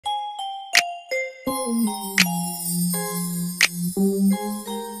Good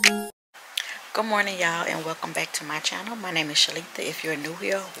morning, y'all, and welcome back to my channel. My name is Shaletha. If you're new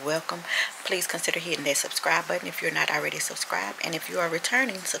here, welcome. Please consider hitting that subscribe button if you're not already subscribed, and if you are a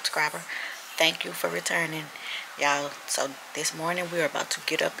returning subscriber, thank you for returning, y'all. So this morning we're about to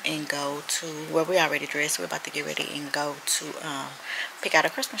get up and go to, well, we already dressed. We're about to get ready and go to pick out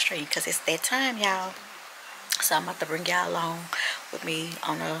a Christmas tree because it's that time, y'all. So I'm about to bring y'all along with me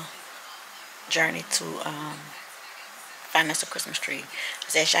on a journey to find us a Christmas tree.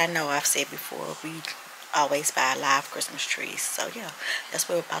 Because as y'all know, I've said before, we always buy live Christmas trees. So yeah, that's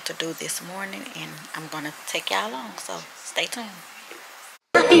what we're about to do this morning, and I'm gonna take y'all along. So stay tuned.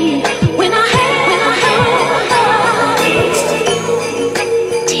 When I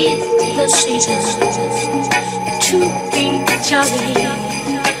tis the season to be jolly,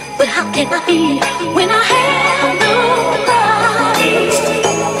 but how can I be when I have nobody?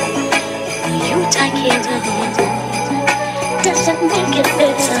 You take care of it. Doesn't make it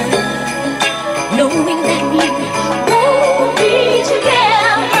better, knowing that we won't be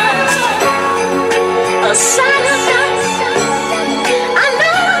together. A silent night, I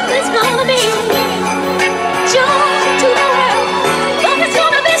know there's gonna be joy to the world, but it's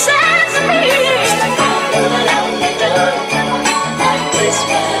gonna be sad to me. Like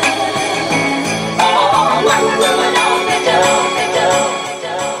Christmas, oh, what will I do?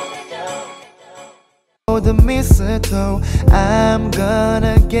 The mistletoe, I'm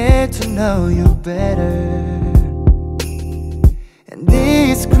gonna get to know you better. And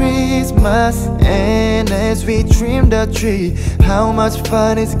this Christmas, and as we trim the tree, how much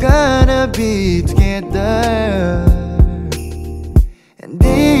fun it's gonna be together. And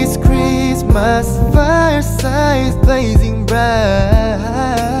this Christmas, fireside blazing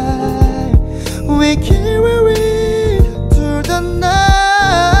bright, we carry it through the night.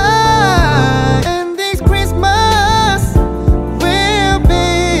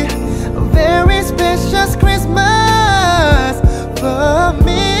 Christmas for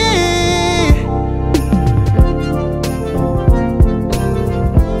me.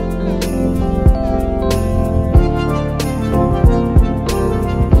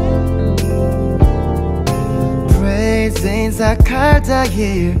 Presents are cards are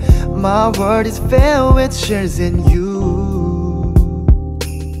here. My world is filled with shares in you.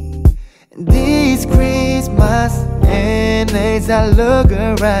 This Christmas, and as I look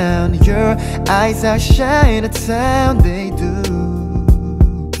around, your eyes are shining, the time they do.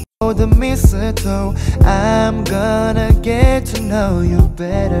 Oh, the mistletoe, I'm gonna get to know you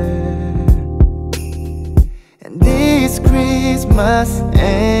better. And this Christmas,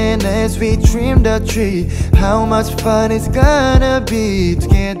 and as we trim the tree, how much fun it's gonna be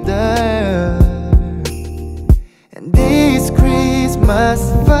together. And this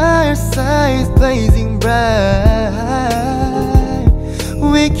Christmas, fireside blazing bright,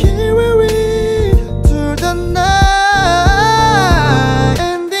 we carry it through the night.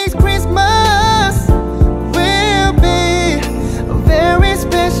 And this Christmas will be a very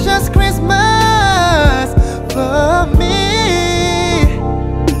special Christmas for me.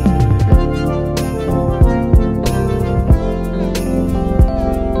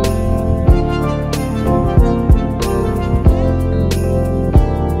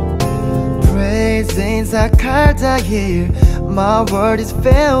 Presents are cards are here. My world is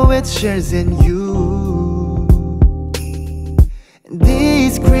filled with shares in you.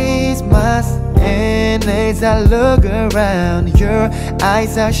 This Christmas, and as I look around, your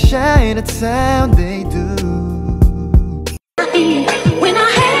eyes are shining, the time they do. When I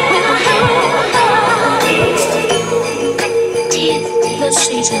tis the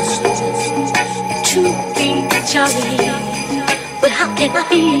season to be jolly, but how can I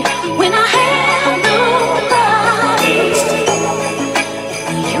be when I have nobody?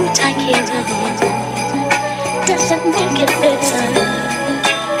 You take care of it. Doesn't make it better,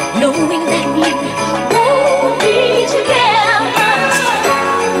 knowing that we won't be together.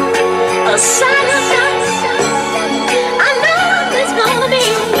 A silent night, I know there's gonna be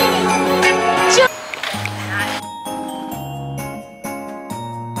joy.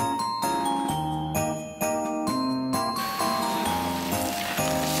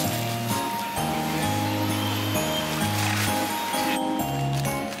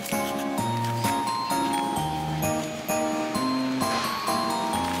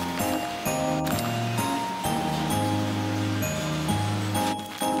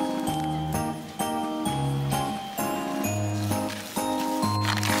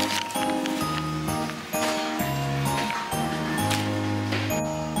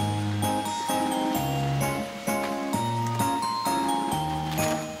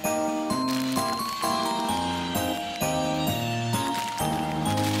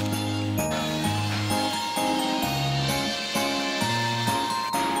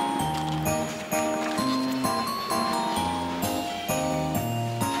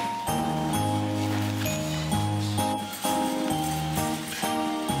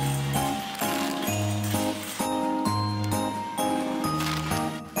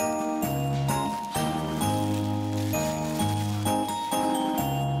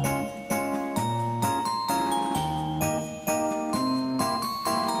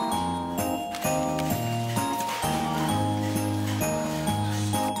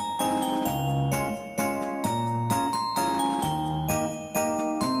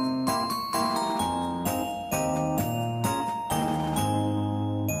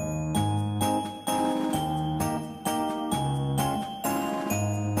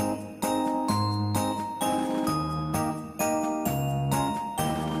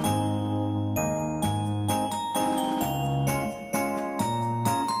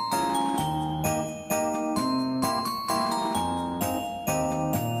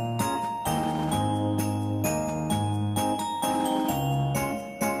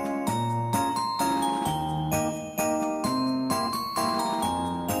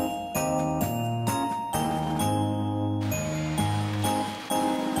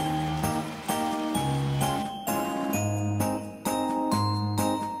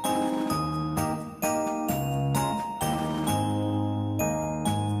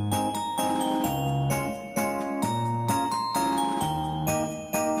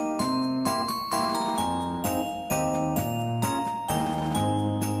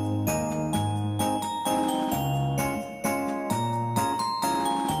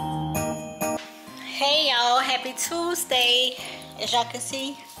 Tuesday. As y'all can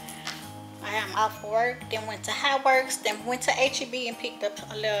see, I am off work, then went to High Works, then went to HEB and picked up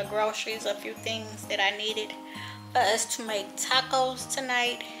a little groceries, a few things that I needed for us to make tacos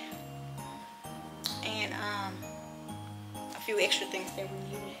tonight, and a few extra things that we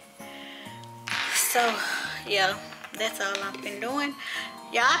needed. So yeah, that's all I've been doing.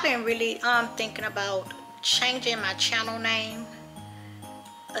 Yeah, I've been really thinking about changing my channel name.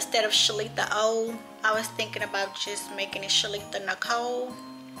 Instead of Shaletha O, I was thinking about just making it Shaletha Nicole.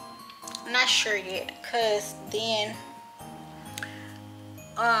 I'm not sure yet, because then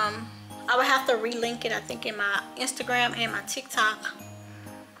I would have to relink it, I think, in my Instagram and my TikTok.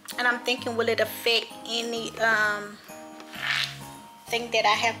 And I'm thinking, will it affect any thing that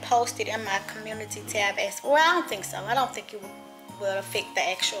I have posted in my community tab as well? I don't think so. I don't think it will affect the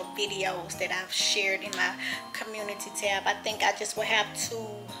actual videos that I've shared in my community tab. I think I just will have to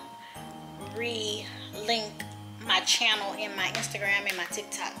re-link my channel in my Instagram and my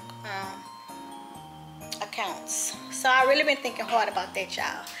TikTok accounts. So I really been thinking hard about that,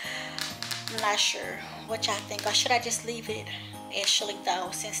 y'all. I'm not sure what y'all think, or should I just leave it as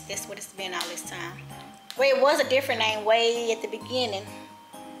Shaletha, since that's what it's been all this time? Well, it was a different name way at the beginning,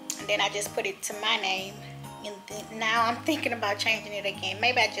 and then I just put it to my name, and now I'm thinking about changing it again.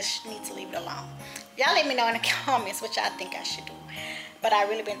 Maybe I just need to leave it alone. Y'all let me know in the comments what y'all think I should do. But I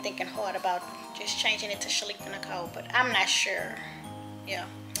really been thinking hard about just changing it to Shaletha Nicole, but I'm not sure. Yeah.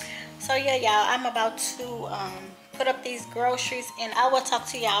 So yeah, y'all, I'm about to put up these groceries, and I will talk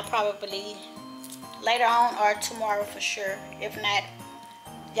to y'all probably later on or tomorrow for sure. If not,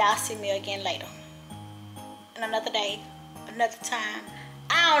 y'all see me again later. And another day, another time.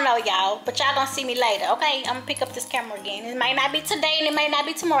 I don't know, y'all, but y'all gonna see me later, okay? I'm gonna pick up this camera again. It might not be today and it might not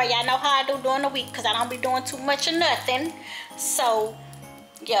be tomorrow. Y'all know how I do during the week, because I don't be doing too much of nothing. So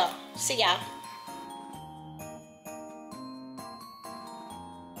yeah, see y'all.